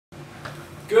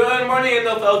Good morning,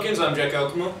 Intel Falcons. I'm Jack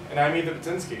Elkmo. And I'm Ethan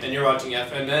Patinsky. And you're watching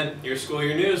FNN, your school,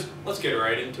 your news. Let's get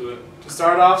right into it. To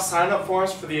start off, sign-up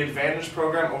forms for the Advantage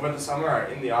program over the summer are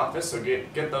in the office, so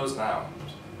get those now.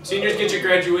 Seniors, get your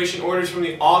graduation orders from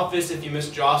the office if you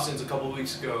missed Jostens a couple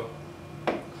weeks ago.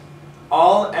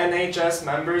 All NHS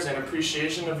members, in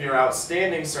appreciation of your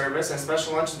outstanding service, a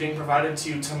special lunch is being provided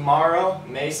to you tomorrow,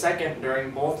 May 2nd,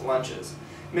 during both lunches.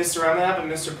 Mr. Remenap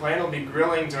and Mr. Plain will be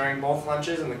grilling during both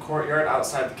lunches in the courtyard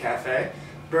outside the cafe.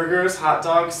 Burgers, hot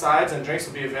dogs, sides, and drinks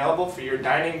will be available for your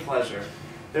dining pleasure.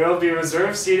 There will be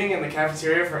reserved seating in the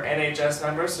cafeteria for NHS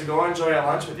members, so go enjoy a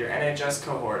lunch with your NHS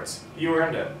cohorts. You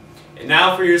earned it. And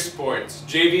now for your sports.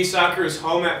 JV soccer is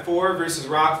home at 4 versus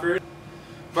Rockford.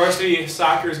 Varsity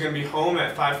soccer is going to be home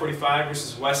at 5:45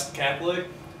 versus West Catholic.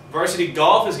 Varsity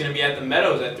golf is going to be at the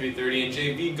Meadows at 3:30, and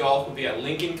JV golf will be at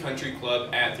Lincoln Country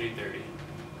Club at 3:30.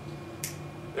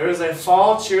 There is a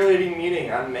fall cheerleading meeting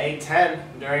on May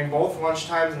 10 during both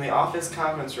lunchtimes in the office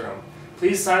conference room.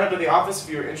 Please sign up at the office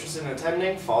if you are interested in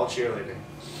attending fall cheerleading.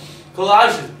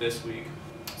 Collage is this week,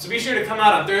 so be sure to come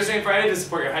out on Thursday and Friday to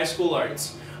support your high school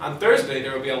arts. On Thursday,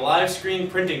 there will be a live screen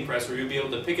printing press where you'll be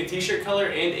able to pick a t-shirt color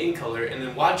and ink color and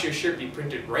then watch your shirt be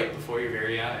printed right before your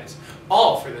very eyes.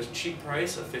 All for the cheap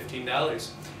price of $15.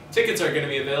 Tickets are going to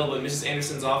be available in Mrs.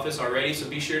 Anderson's office already, so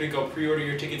be sure to go pre-order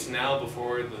your tickets now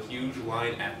before the huge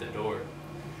line at the door.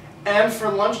 And for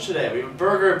lunch today, we have a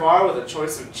burger bar with a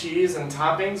choice of cheese and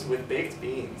toppings with baked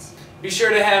beans. Be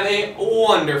sure to have a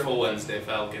wonderful Wednesday,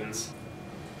 Falcons.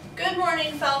 Good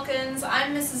morning, Falcons.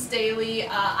 I'm Mrs. Daly.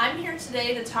 I'm here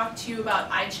today to talk to you about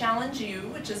I Challenge You,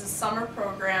 which is a summer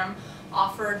program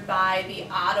offered by the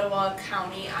Ottawa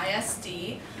County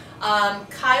ISD.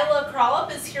 Kyla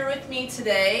Crawlup is here with me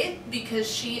today because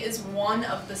she is one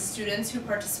of the students who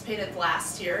participated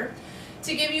last year.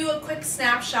 To give you a quick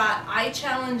snapshot, I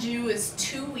Challenge You is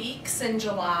 2 weeks in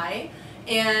July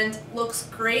and looks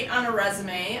great on a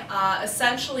resume.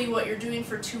 Essentially what you're doing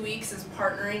for 2 weeks is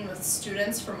partnering with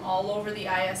students from all over the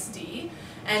ISD,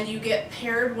 and you get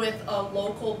paired with a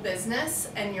local business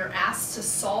and you're asked to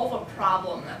solve a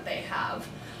problem that they have.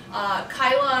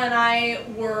 Kyla and I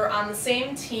were on the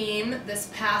same team this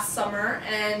past summer,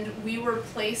 and we were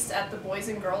placed at the Boys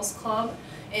and Girls Club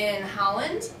in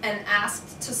Holland and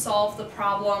asked to solve the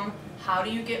problem: how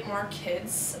do you get more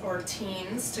kids or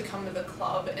teens to come to the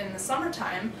club in the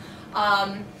summertime?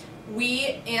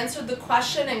 We answered the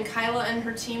question, and Kyla and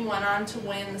her team went on to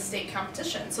win the state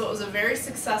competition. So it was a very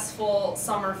successful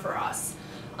summer for us.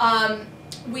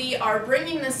 We are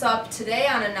bringing this up today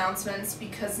on announcements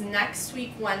because next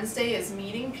week, Wednesday, is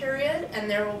meeting period, and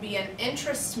there will be an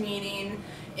interest meeting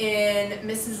in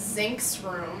Mrs. Zink's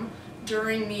room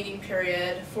during meeting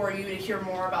period for you to hear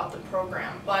more about the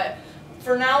program. But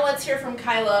for now, let's hear from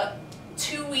Kyla.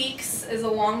 2 weeks is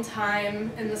a long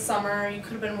time in the summer. You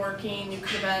could have been working, you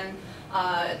could have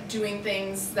been doing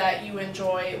things that you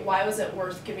enjoy. Why was it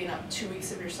worth giving up 2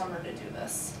 weeks of your summer to do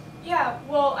this? Yeah,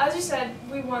 well, as you said,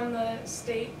 we won the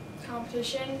state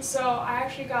competition, so I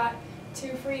actually got 2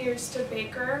 free years to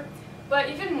Baker.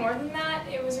 But even more than that,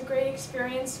 it was a great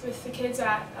experience with the kids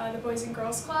at the Boys and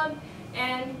Girls Club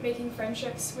and making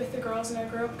friendships with the girls in our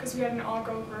group, because we had an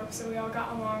all-girl group, so we all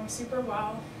got along super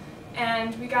well.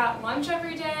 And we got lunch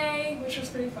every day, which was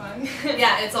pretty fun.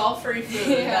 Yeah, it's all free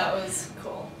food. Yeah. That was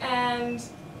cool. And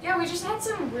yeah, we just had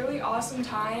some really awesome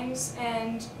times,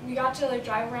 and we got to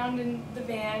drive around in the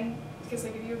van, because they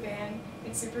give you a van.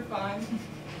 It's super fun.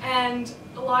 And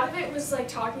a lot of it was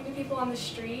talking to people on the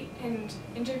street and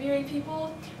interviewing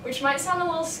people, which might sound a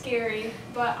little scary,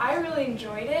 but I really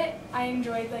enjoyed it. I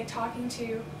enjoyed talking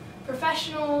to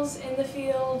professionals in the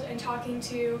field and talking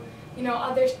to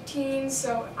other teens.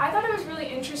 So I thought it was really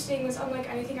interesting. It was unlike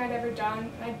anything I'd ever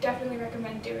done, and I definitely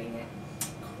recommend doing it.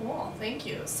 Cool, thank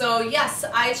you. So yes,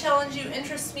 I Challenge You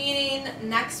interest meeting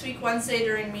next week, Wednesday,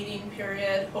 during meeting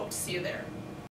period. Hope to see you there.